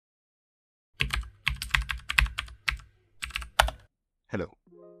Hello,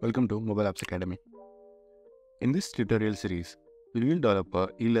 welcome to Mobile Apps Academy. In this tutorial series, we will develop a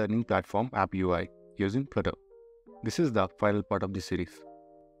e-learning platform app UI using Flutter. This is the final part of the series.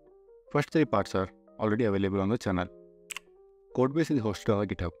 First three parts are already available on the channel. Codebase is hosted on our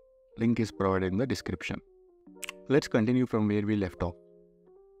GitHub. Link is provided in the description. Let's continue from where we left off.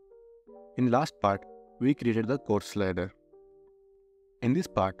 In last part, we created the course slider. In this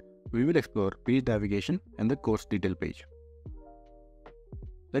part, we will explore page navigation and the course detail page.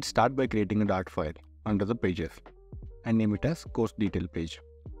 Let's start by creating a Dart file under the pages and name it as course detail page.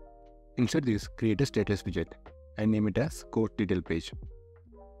 Inside this, create a status widget and name it as course detail page.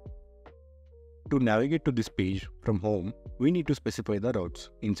 To navigate to this page from home, we need to specify the routes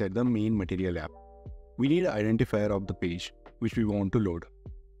inside the main material app. We need an identifier of the page which we want to load.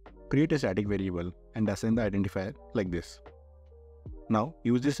 Create a static variable and assign the identifier like this. Now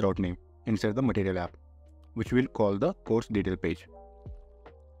use this route name inside the material app, which we'll call the course detail page.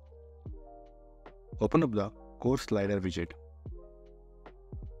 Open up the course slider widget.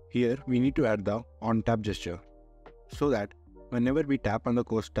 Here we need to add the on tap gesture so that whenever we tap on the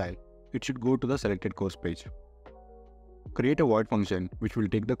course tile, it should go to the selected course page. Create a void function which will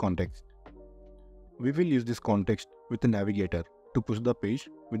take the context. We will use this context with the navigator to push the page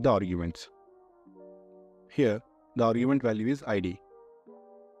with the arguments. Here the argument value is id.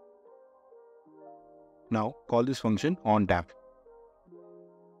 Now call this function on tap.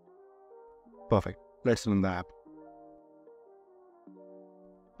 Perfect. Let's run the app.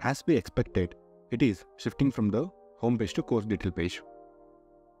 As we expected, it is shifting from the home page to course detail page.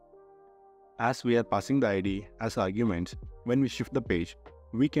 As we are passing the ID as arguments, when we shift the page,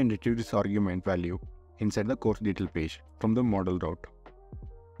 we can retrieve this argument value inside the course detail page from the model route.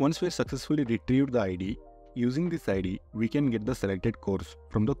 Once we successfully retrieved the ID, using this ID, we can get the selected course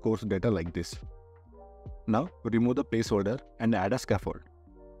from the course data like this. Now remove the placeholder and add a scaffold.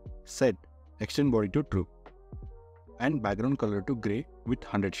 Set extend body to true and background color to gray with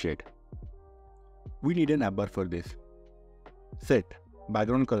 100 shade. We need an app bar for this. Set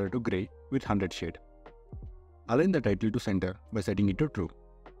background color to gray with 100 shade. Align the title to center by setting it to true.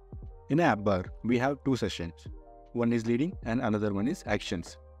 In an app bar, we have two sessions. One is leading and another one is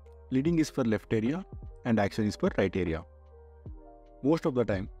actions. Leading is for left area and action is for right area. Most of the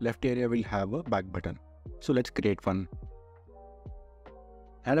time, left area will have a back button. So let's create one.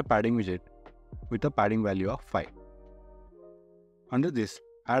 Add a padding widget with a padding value of 5. Under this,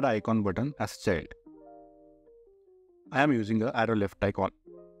 add an icon button as child. I am using the arrow left icon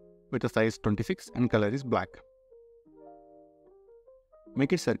with a size 26 and color is black.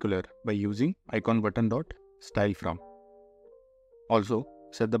 Make it circular by using icon button dot style from. Also,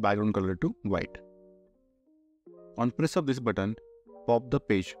 set the background color to white. On press of this button, pop the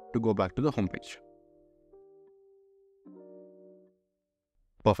page to go back to the home page.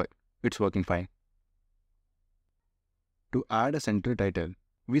 Perfect. It's working fine. To add a center title,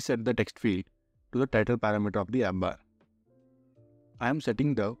 we set the text field to the title parameter of the app bar. I am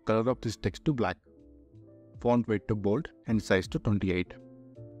setting the color of this text to black, font weight to bold and size to 28.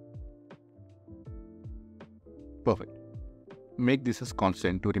 Perfect. Make this as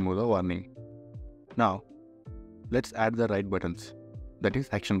constant to remove the warning. Now, let's add the right buttons, that is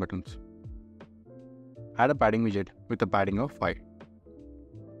action buttons. Add a padding widget with a padding of 5.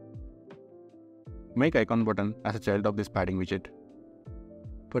 Make icon button as a child of this padding widget.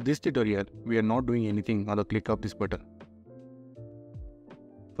 For this tutorial, we are not doing anything on the click of this button.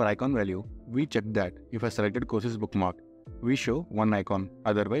 For icon value, we check that if a selected course is bookmarked, we show one icon,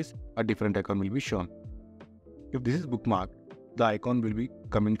 otherwise a different icon will be shown. If this is bookmarked, the icon will be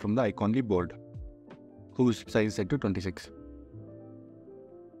coming from the iconly bold, whose size is set to 26.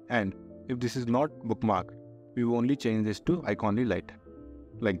 And if this is not bookmarked, we will only change this to iconly light,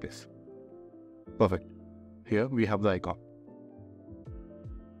 like this. Perfect. Here we have the icon.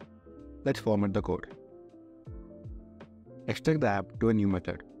 Let's format the code. Extract the app to a new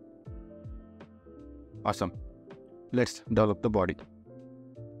method. Awesome. Let's develop the body.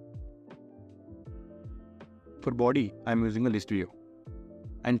 For body, I am using a list view.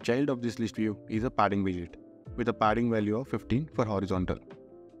 And child of this list view is a padding widget with a padding value of 15 for horizontal.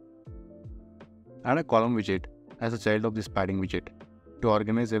 Add a column widget as a child of this padding widget to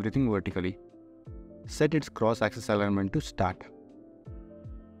organize everything vertically. Set its cross-axis alignment to start.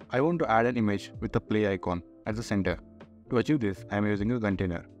 I want to add an image with a play icon at the center. To achieve this, I am using a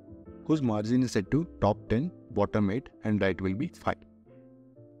container whose margin is set to top 10, bottom 8 and right will be 5.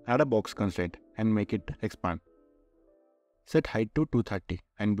 Add a box constraint and make it expand. Set height to 230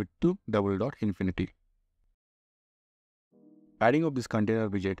 and width to $infinity. Padding of this container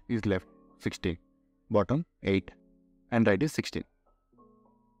widget is left 16, bottom 8 and right is 16.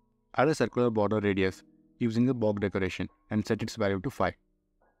 Add a circular border radius using the box decoration and set its value to 5.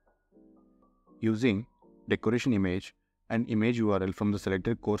 Using decoration image and image URL from the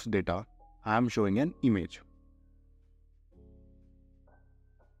selected course data, I am showing an image.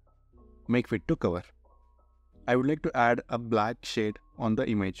 Make fit to cover. I would like to add a black shade on the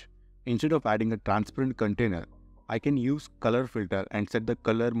image. Instead of adding a transparent container, I can use color filter and set the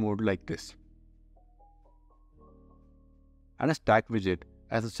color mode like this. And a stack widget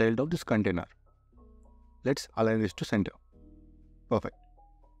as a child of this container. Let's align this to center. Perfect.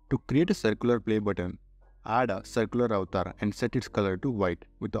 To create a circular play button, add a circular avatar and set its color to white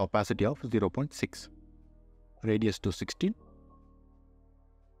with the opacity of 0.6. Radius to 16.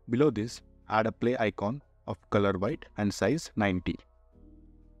 Below this, add a play icon of color white and size 90.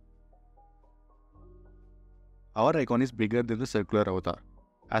 Our icon is bigger than the circular avatar.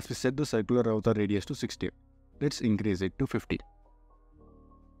 As we set the circular avatar radius to 60, let's increase it to 50.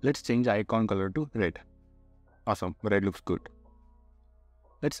 Let's change icon color to red. Awesome, red looks good.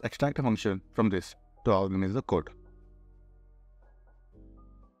 Let's extract a function from this to organize the code.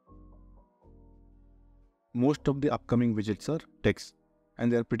 Most of the upcoming widgets are text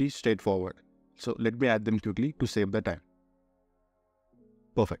and they are pretty straightforward. So let me add them quickly to save the time.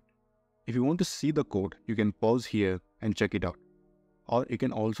 Perfect. If you want to see the code, you can pause here and check it out. Or you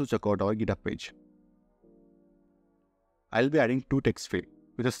can also check out our GitHub page. I'll be adding 2 text fields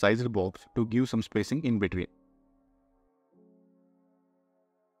with a sized box to give some spacing in between.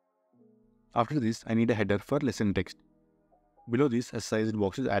 After this, I need a header for lesson text. Below this, a sized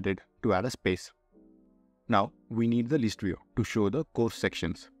box is added to add a space. Now, we need the list view to show the course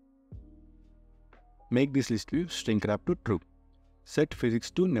sections. Make this list view string wrap to true. Set physics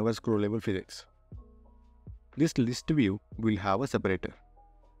to never scrollable physics. This list view will have a separator.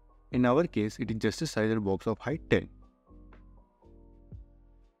 In our case, it is just a sized box of height 10.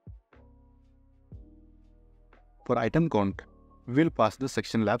 For item count, we will pass the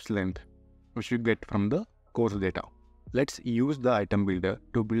section labs length, which we get from the course data. Let's use the item builder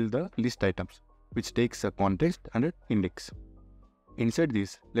to build the list items, which takes a context and an index. Inside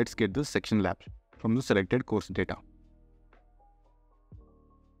this, let's get the section labs from the selected course data.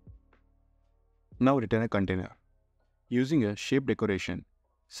 Now return a container. Using a shape decoration,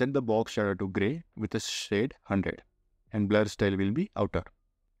 set the box shadow to gray with a shade 100 and blur style will be outer.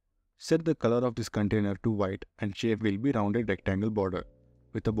 Set the color of this container to white and shape will be rounded rectangle border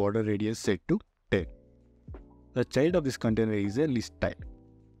with the border radius set to 10. The child of this container is a list style.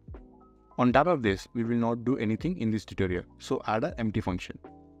 On top of this, we will not do anything in this tutorial, so add an empty function.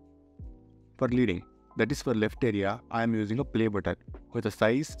 For leading, that is for left area, I am using a play button with a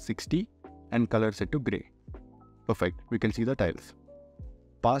size 60 and color set to gray. Perfect, we can see the tiles.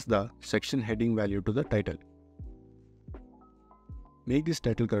 Pass the section heading value to the title. Make this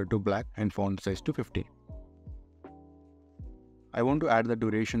title color to black and font size to 50. I want to add the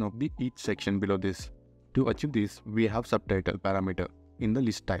duration of each section below this. To achieve this, we have subtitle parameter in the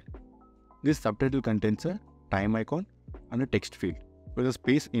list style. This subtitle contains a time icon and a text field with a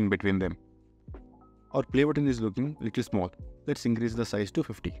space in between them. Our play button is looking a little small. Let's increase the size to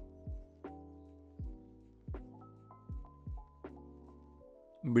 50.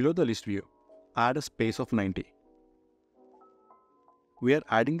 Below the list view, add a space of 90. We are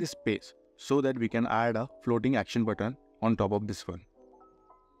adding this space so that we can add a floating action button on top of this one.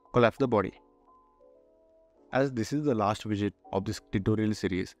 Collapse the body. As this is the last widget of this tutorial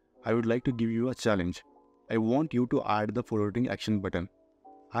series, I would like to give you a challenge. I want you to add the floating action button.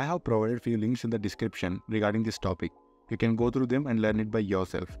 I have provided few links in the description regarding this topic. You can go through them and learn it by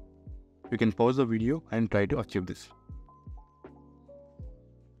yourself. You can pause the video and try to achieve this.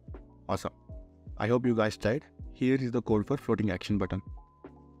 Awesome. I hope you guys tried. Here is the code for floating action button.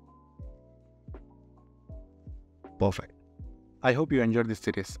 Perfect. I hope you enjoyed this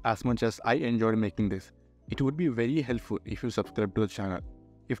series as much as I enjoyed making this. It would be very helpful if you subscribe to the channel.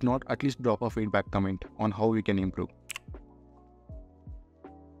 If not, at least drop a feedback comment on how we can improve.